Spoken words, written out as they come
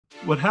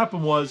what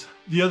happened was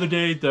the other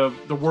day,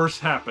 the worst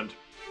happened.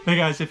 Hey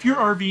guys, if you're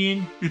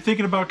RVing, you're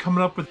thinking about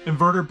coming up with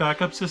inverter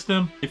backup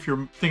system, if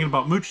you're thinking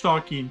about mooch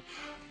docking,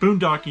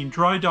 boondocking,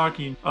 dry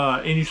docking,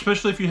 and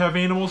especially if you have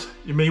animals,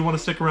 you may want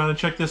to stick around and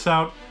check this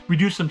out. We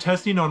do some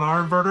testing on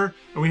our inverter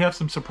and we have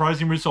some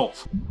surprising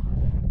results.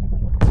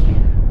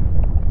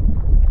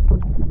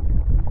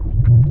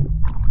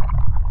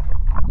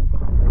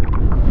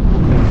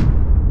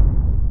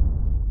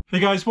 Hey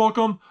guys,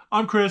 welcome.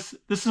 I'm Chris.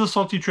 This is a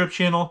Salty Trip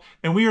channel,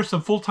 and we are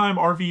some full-time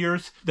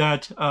RVers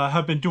that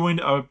have been building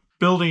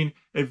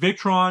a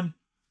Victron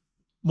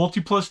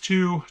Mulitplus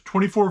II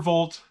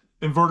 24-volt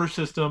inverter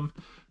system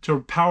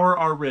to power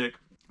our rig.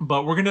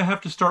 But we're going to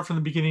have to start from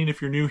the beginning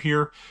if you're new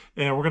here,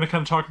 and we're going to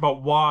kind of talk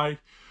about why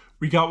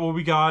we got what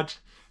we got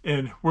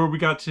and where we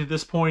got to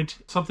this point.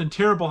 Something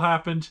terrible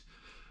happened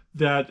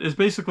that is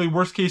basically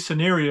worst case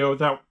scenario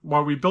that why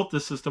we built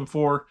this system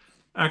for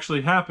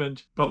actually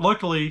happened, but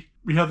luckily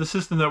we have the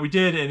system that we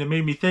did, and it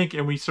made me think,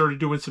 and we started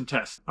doing some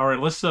tests. All right,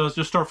 let's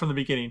just start from the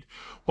beginning.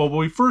 Well, when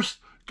we first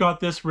got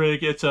this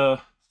rig, it's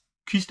a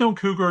Keystone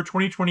Cougar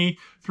 2020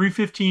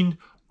 315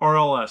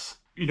 RLS.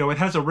 You know, it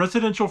has a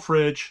residential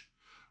fridge,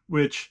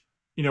 which,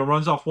 you know,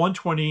 runs off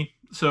 120.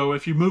 So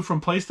if you move from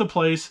place to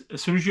place,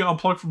 as soon as you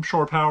unplug from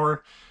shore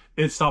power,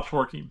 it stops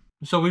working.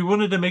 So we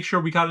wanted to make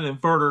sure we got an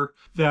inverter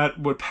that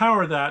would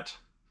power that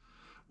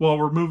while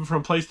we're moving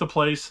from place to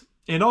place.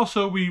 And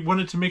also we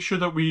wanted to make sure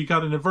that we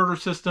got an inverter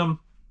system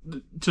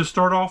to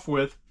start off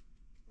with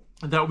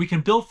that we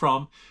can build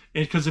from,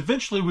 and because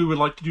eventually we would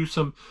like to do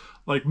some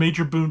like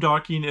major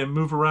boondocking and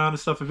move around and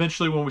stuff.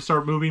 Eventually when we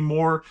start moving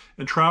more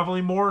and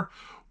traveling more,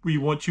 we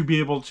want to be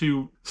able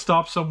to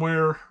stop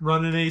somewhere,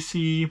 run an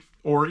AC,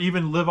 or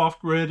even live off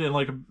grid in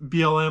like a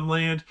BLM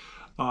land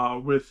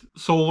with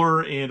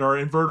solar and our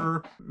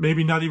inverter,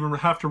 maybe not even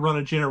have to run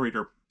a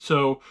generator.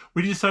 So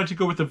we decided to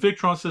go with the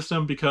Victron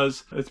system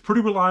because it's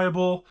pretty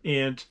reliable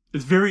and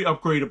it's very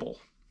upgradable.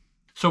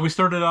 So we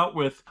started out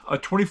with a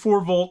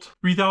 24 volt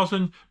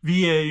 3000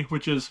 VA,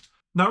 which is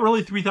not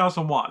really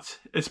 3000 watts.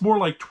 It's more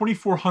like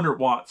 2400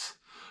 watts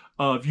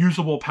of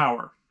usable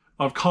power,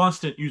 of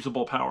constant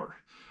usable power.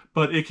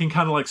 But it can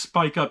kind of like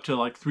spike up to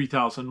like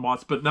 3000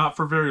 watts, but not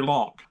for very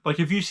long. Like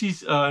if you see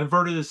an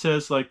inverter that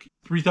says like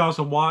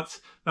 3000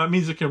 watts, that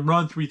means it can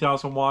run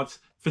 3000 watts.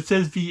 If it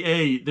says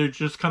VA, they're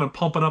just kind of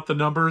pumping up the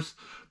numbers,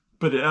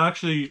 but it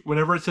actually,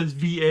 whenever it says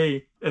VA,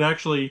 it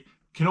actually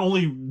can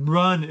only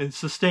run and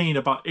sustain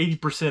about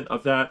 80%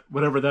 of that,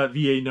 whatever that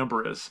VA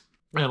number is.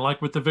 And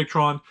like with the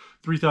Victron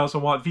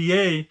 3000 watt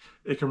VA,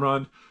 it can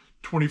run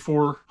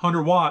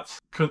 2400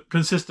 watts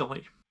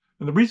consistently.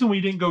 And the reason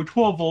we didn't go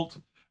 12 volt,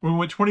 when we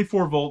went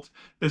 24 volt,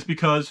 is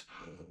because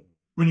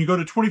when you go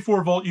to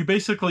 24 volt, you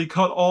basically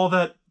cut all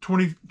that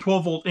 12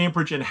 volt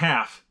amperage in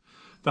half.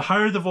 The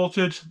higher the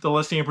voltage, the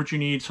less amperage you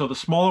need. So the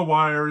smaller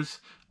wires,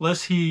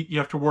 less heat you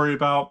have to worry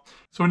about.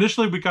 So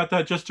initially we got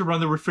that just to run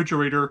the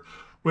refrigerator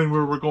when we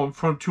were going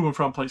to and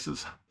from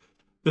places.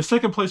 The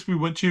second place we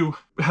went to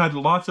had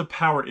lots of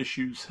power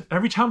issues.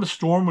 Every time a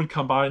storm would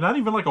come by, not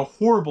even like a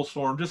horrible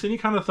storm, just any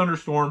kind of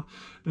thunderstorm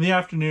in the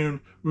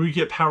afternoon, we would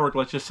get power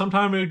glitches.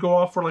 Sometimes it would go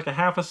off for like a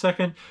half a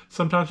second.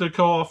 Sometimes it would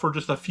go off for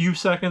just a few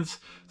seconds.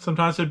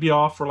 Sometimes it'd be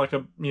off for like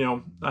a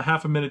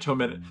half a minute to a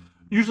minute.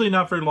 Usually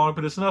not very long,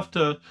 but it's enough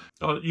to,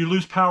 you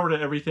lose power to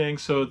everything.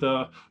 So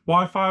the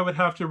Wi-Fi would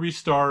have to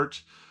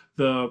restart,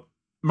 the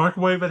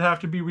microwave would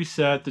have to be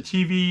reset, the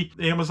TV,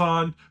 the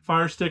Amazon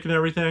Fire Stick and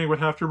everything would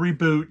have to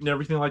reboot and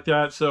everything like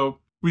that. So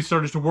we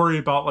started to worry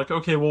about like,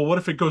 okay, well, what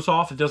if it goes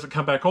off and doesn't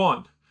come back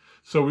on?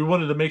 So we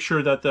wanted to make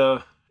sure that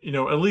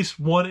at least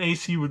one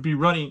AC would be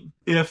running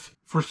if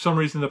for some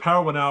reason the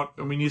power went out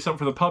and we need something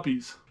for the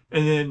puppies.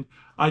 And then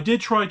I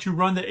did try to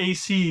run the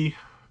AC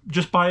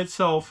just by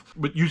itself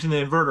with using the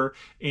inverter,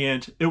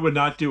 and it would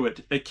not do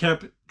it. It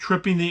kept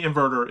tripping the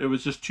inverter. It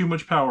was just too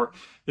much power.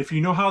 If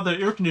you know how the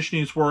air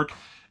conditionings work,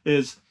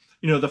 is,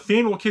 the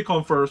fan will kick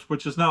on first,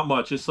 which is not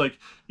much. It's like,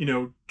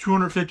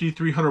 250,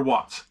 300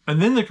 watts.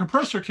 And then the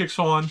compressor kicks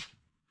on,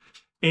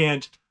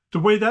 and the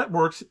way that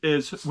works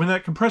is when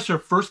that compressor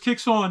first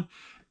kicks on,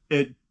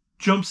 it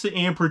jumps the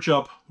amperage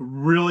up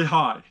really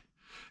high.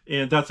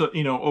 And that's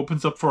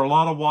opens up for a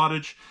lot of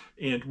wattage,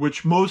 and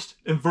which most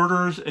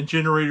inverters and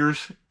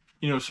generators,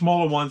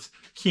 smaller ones,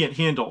 can't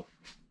handle,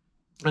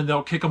 and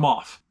they'll kick them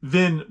off.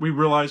 Then we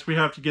realize we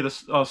have to get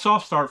a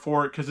soft start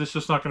for it because it's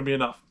just not going to be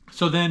enough.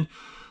 So then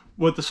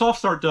what the soft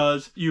start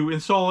does, you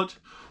install it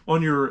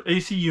on your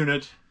AC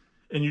unit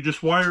and you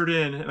just wire it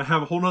in, and I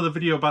have a whole nother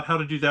video about how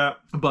to do that.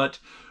 But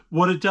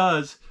what it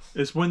does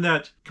is when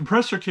that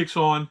compressor kicks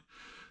on,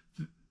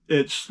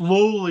 it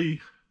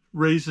slowly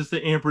raises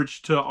the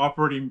amperage to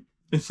operating.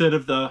 Instead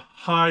of the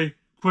high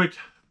quick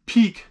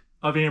peak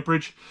of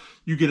amperage,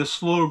 you get a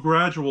slow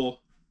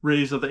gradual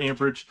raise of the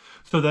amperage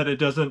so that it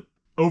doesn't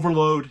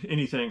overload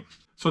anything.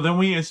 So then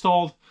we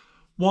installed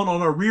one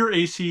on our rear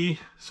AC,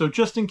 so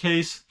just in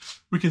case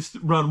we can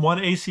run one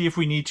AC if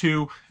we need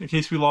to, in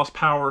case we lost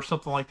power or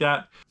something like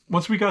that.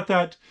 Once we got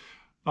that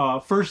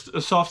first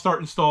a soft start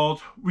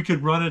installed, we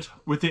could run it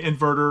with the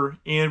inverter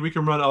and we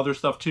can run other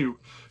stuff too,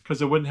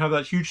 because it wouldn't have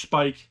that huge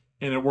spike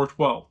and it worked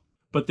well.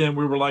 But then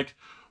we were like,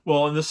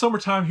 well, in the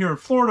summertime here in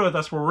Florida,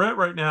 that's where we're at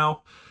right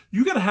now,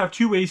 you got to have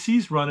 2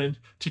 ACs running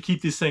to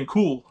keep this thing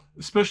cool,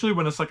 especially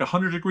when it's like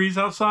 100 degrees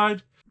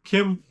outside.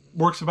 Kim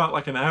works about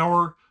like an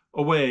hour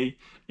away,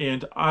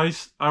 and I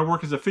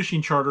work as a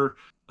fishing charter.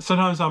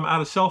 Sometimes I'm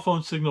out of cell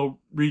phone signal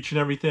reach and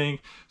everything.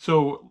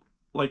 So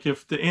like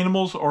if the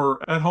animals are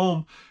at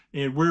home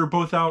and we're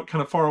both out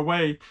kind of far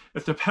away,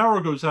 if the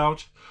power goes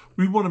out,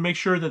 we want to make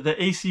sure that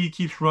the AC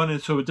keeps running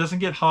so it doesn't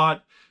get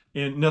hot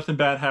and nothing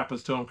bad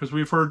happens to them, because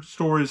we've heard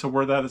stories of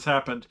where that has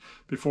happened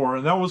before,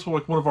 and that was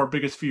like one of our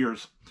biggest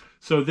fears.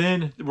 So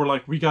then we're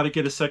like, we got to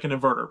get a second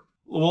inverter.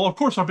 Well, of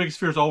course, our biggest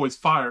fear is always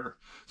fire,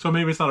 so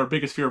maybe it's not our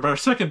biggest fear, but our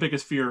second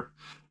biggest fear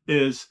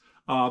is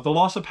the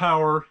loss of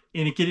power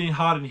and it getting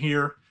hot in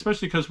here,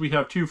 especially because we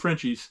have 2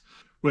 Frenchies,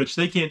 which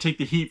they can't take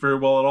the heat very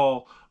well at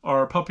all.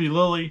 Our puppy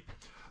Lily,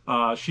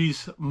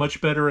 she's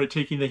much better at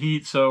taking the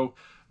heat, so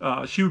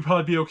she would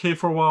probably be okay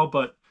for a while,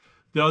 but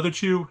the other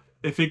 2,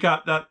 if it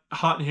got that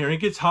hot in here,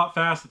 it gets hot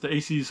fast if the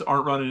ACs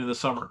aren't running in the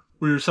summer.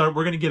 We decided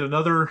we're going to get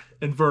another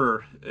inverter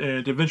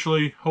and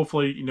eventually,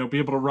 hopefully, you know, be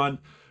able to run,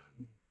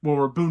 when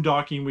we're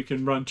boondocking, we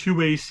can run 2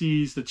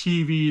 ACs, the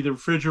TV, the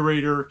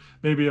refrigerator,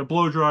 maybe a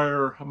blow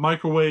dryer, a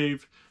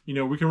microwave. You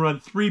know, we can run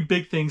 3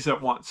 big things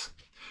at once.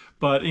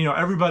 But, you know,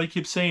 everybody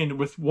keeps saying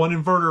with 1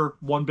 inverter,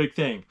 1 big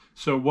thing.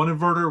 So 1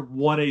 inverter,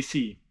 1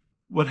 AC.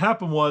 What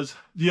happened was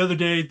the other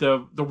day,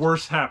 the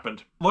worst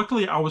happened.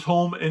 Luckily, I was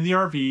home in the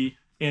RV,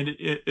 and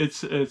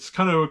it's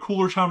kind of a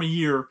cooler time of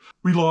year.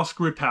 We lost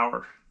grid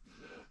power.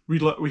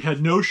 We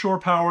had no shore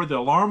power. The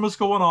alarm was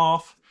going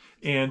off,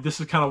 and this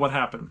is kind of what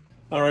happened.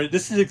 All right,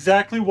 this is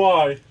exactly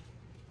why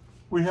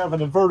we have an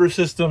inverter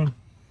system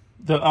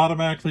that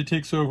automatically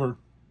takes over.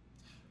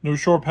 No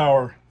shore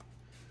power.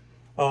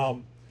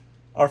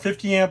 Our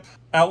 50 amp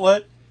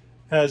outlet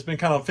has been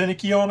kind of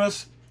finicky on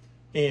us,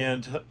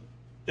 and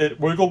it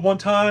wiggled one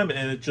time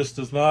and it just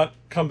does not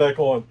come back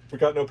on. We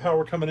got no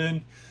power coming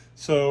in,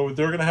 so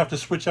they're going to have to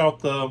switch out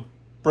the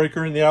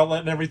breaker in the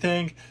outlet and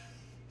everything.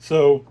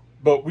 So,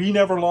 but we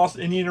never lost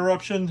any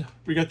interruption.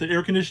 We got the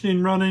air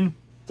conditioning running.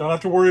 Don't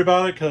have to worry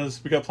about it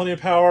because we got plenty of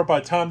power.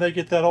 By the time they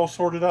get that all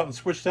sorted out and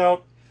switched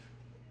out,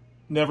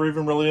 never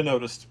even really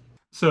noticed.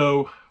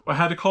 So I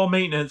had to call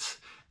maintenance,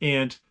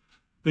 and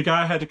the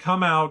guy had to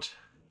come out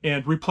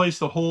and replace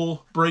the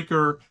whole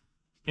breaker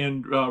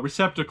and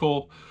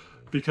receptacle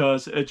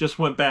because it just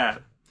went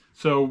bad.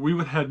 So we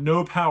would have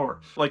no power.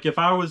 Like if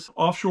I was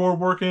offshore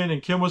working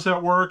and Kim was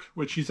at work,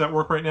 which she's at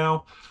work right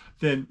now,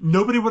 then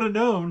nobody would have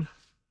known,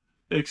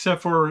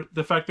 except for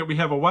the fact that we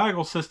have a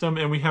waggle system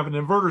and we have an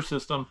inverter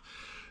system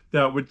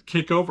that would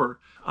kick over.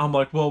 I'm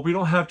like, well, we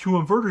don't have 2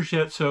 inverters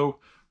yet, so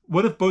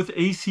what if both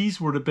ACs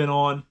would have been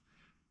on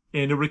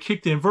and it would have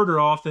kicked the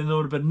inverter off, then there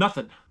would have been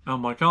nothing.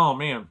 I'm like, oh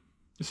man.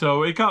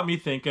 So it got me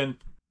thinking,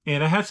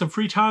 and I had some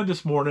free time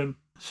this morning,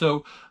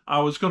 so I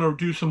was going to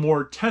do some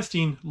more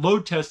testing,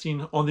 load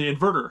testing on the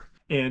inverter.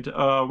 And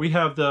we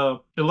have the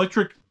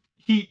electric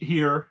heat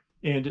here,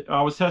 and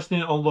I was testing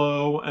it on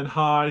low and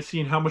high,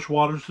 seeing how much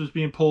water was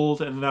being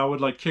pulled, and then I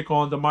would like kick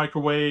on the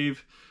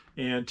microwave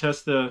and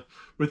test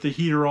with the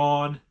heater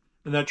on,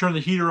 and then I turned the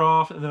heater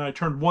off, and then I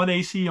turned 1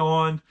 AC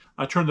on,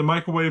 I turned the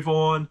microwave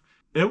on.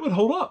 It would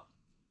hold up.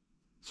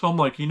 So I'm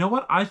like, you know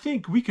what? I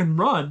think we can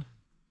run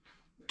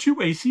 2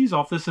 ACs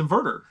off this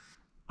inverter.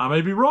 I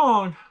may be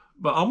wrong,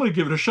 but I'm going to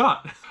give it a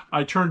shot.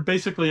 I turned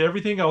basically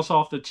everything else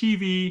off. The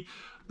TV,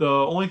 the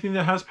only thing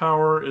that has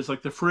power is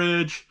like the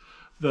fridge,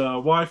 the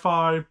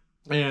Wi-Fi,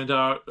 and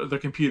the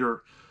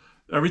computer.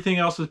 Everything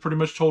else is pretty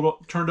much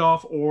turned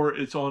off, or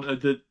it's on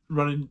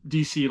running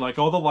DC. Like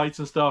all the lights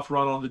and stuff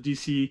run on the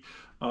DC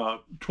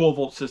 12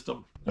 volt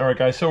system. All right,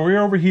 guys, so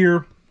we're over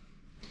here,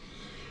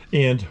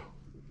 and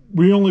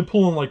we're only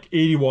pulling like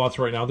 80 watts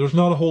right now. There's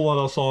not a whole lot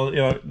else on. You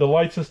know, the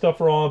lights and stuff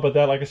are on, but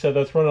that, like I said,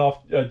 that's running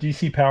off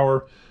DC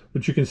power,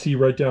 which you can see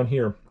right down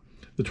here,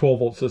 the 12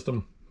 volt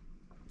system.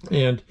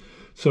 And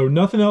so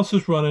nothing else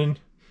is running,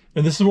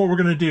 and this is what we're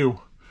going to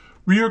do.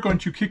 We are going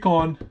to kick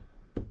on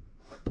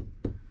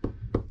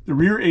the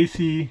rear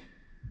AC,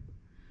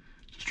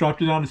 just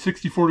dropped it down to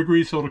 64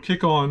 degrees so it'll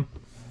kick on,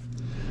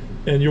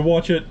 and you'll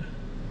watch it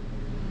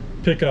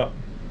pick up.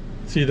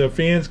 See the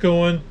fans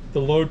going, the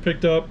load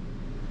picked up,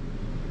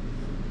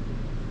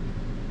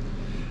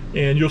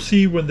 and you'll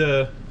see when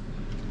the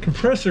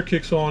compressor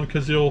kicks on,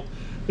 because it'll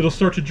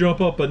start to jump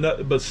up,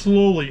 but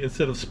slowly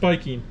instead of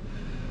spiking.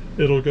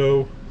 It'll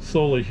go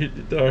slowly.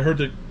 I heard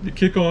the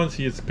kick on,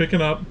 see it's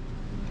picking up,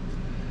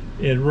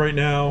 and right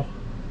now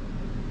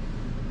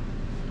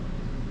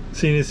it's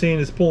saying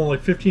it's pulling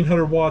like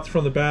 1500 watts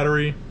from the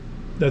battery.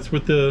 That's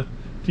with the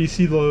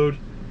DC load,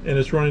 and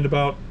it's running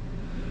about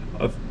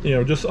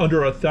just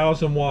under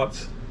 1000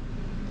 watts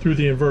through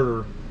the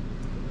inverter.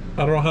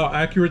 I don't know how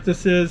accurate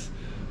this is,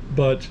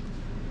 but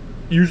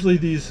usually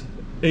these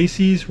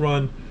ACs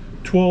run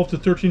 12 to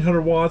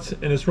 1300 watts,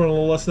 and it's running a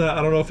little less than that.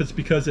 I don't know if it's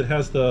because it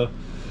has the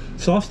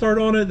soft start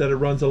on it, that it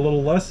runs a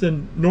little less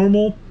than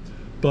normal,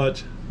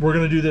 but we're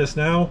going to do this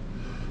now.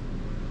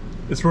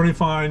 It's running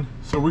fine,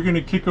 so we're going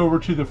to kick over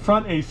to the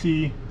front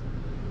AC.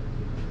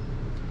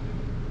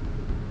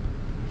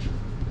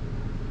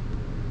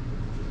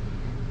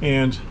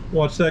 And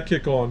watch that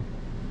kick on.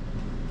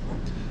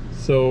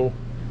 So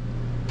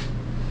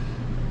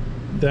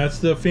that's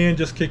the fan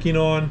just kicking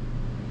on,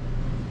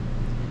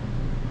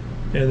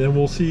 and then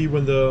we'll see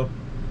when the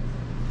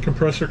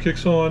compressor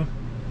kicks on,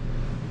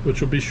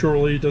 which will be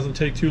shortly. It doesn't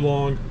take too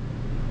long.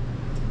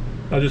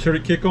 I just heard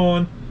it kick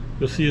on.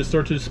 You'll see it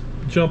start to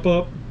jump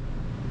up.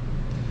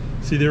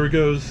 See, there it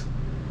goes.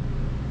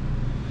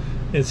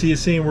 And see,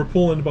 it's saying we're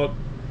pulling about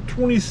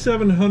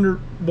 2,700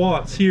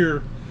 watts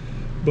here,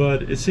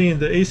 but it's saying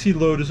the AC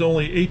load is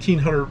only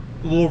 1,800, a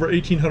little over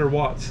 1,800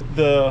 watts.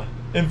 The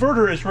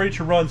inverter is ready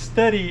to run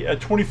steady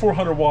at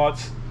 2,400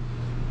 watts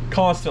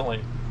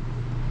constantly.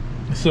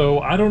 So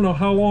I don't know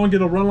how long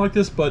it'll run like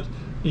this, but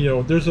you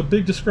know, there's a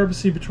big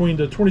discrepancy between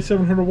the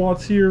 2,700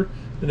 watts here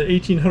and the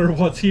 1,800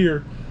 watts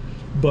here.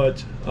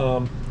 But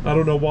I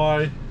don't know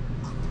why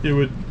it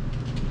would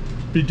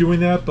be doing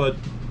that, but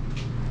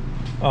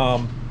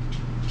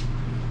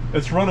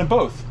it's running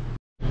both.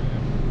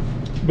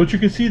 But you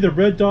can see the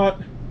red dot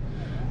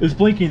is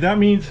blinking. That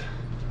means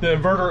the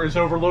inverter is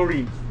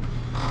overloading.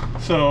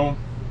 So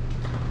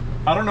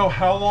I don't know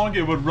how long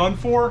it would run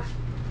for,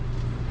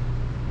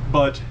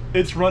 but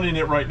it's running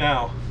it right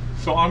now.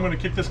 So I'm going to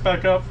kick this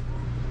back up,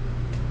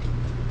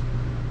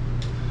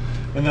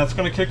 and that's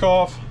going to kick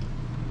off.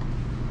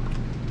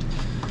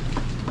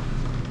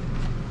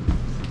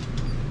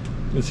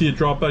 You see it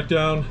drop back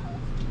down.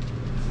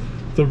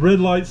 The red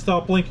light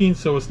stopped blinking,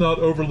 so it's not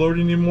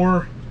overloading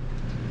anymore.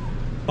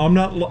 I'm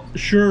not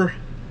sure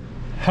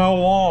how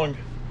long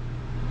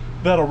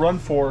that'll run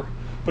for,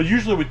 but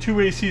usually with two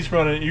ACs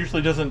running, it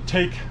usually doesn't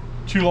take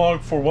too long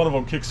before one of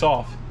them kicks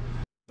off.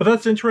 But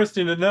that's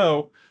interesting to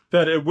know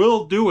that it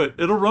will do it.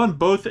 It'll run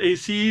both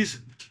ACs.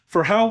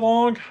 For how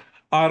long?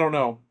 I don't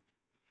know.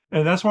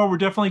 And that's why we're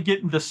definitely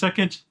getting the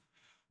second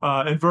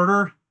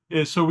inverter,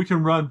 is so we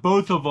can run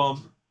both of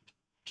them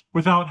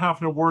without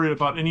having to worry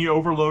about any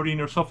overloading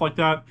or stuff like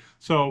that.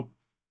 So,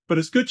 but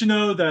it's good to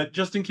know that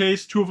just in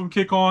case two of them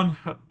kick on,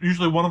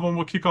 usually one of them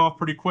will kick off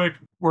pretty quick.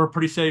 We're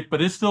pretty safe,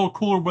 but it's still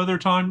cooler weather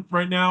time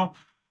right now,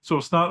 so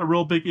it's not a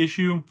real big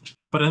issue.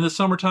 But in the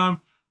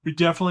summertime, we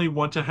definitely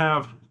want to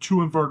have two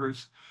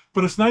inverters.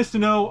 But it's nice to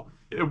know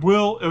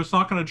it's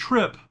not going to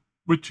trip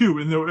with two,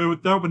 and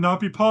that would not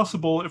be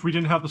possible if we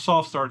didn't have the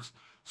soft starts.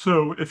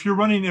 So if you're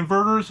running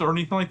inverters or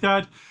anything like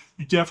that,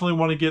 you definitely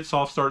want to get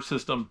soft start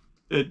system.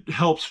 It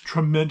helps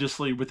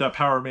tremendously with that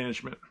power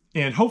management.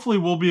 And hopefully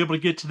we'll be able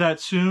to get to that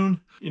soon.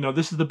 You know,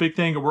 this is the big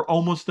thing, and we're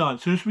almost done.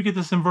 As soon as we get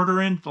this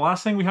inverter in, the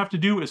last thing we have to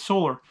do is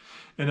solar.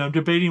 And I'm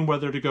debating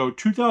whether to go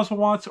 2,000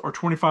 watts or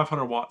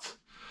 2,500 watts.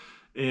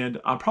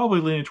 And I'm probably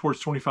leaning towards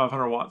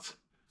 2,500 watts.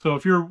 So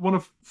if you want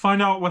to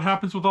find out what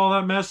happens with all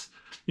that mess,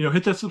 you know,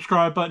 hit that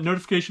subscribe button,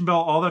 notification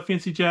bell, all that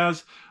fancy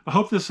jazz. I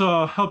hope this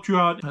helped you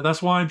out.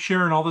 That's why I'm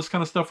sharing all this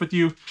kind of stuff with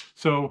you.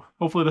 So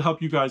hopefully it'll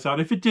help you guys out.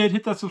 If it did,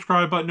 hit that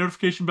subscribe button,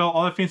 notification bell,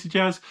 all that fancy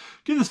jazz.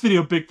 Give this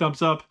video a big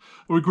thumbs up.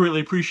 We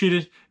greatly appreciate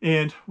it.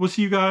 And we'll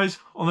see you guys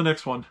on the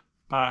next one.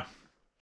 Bye.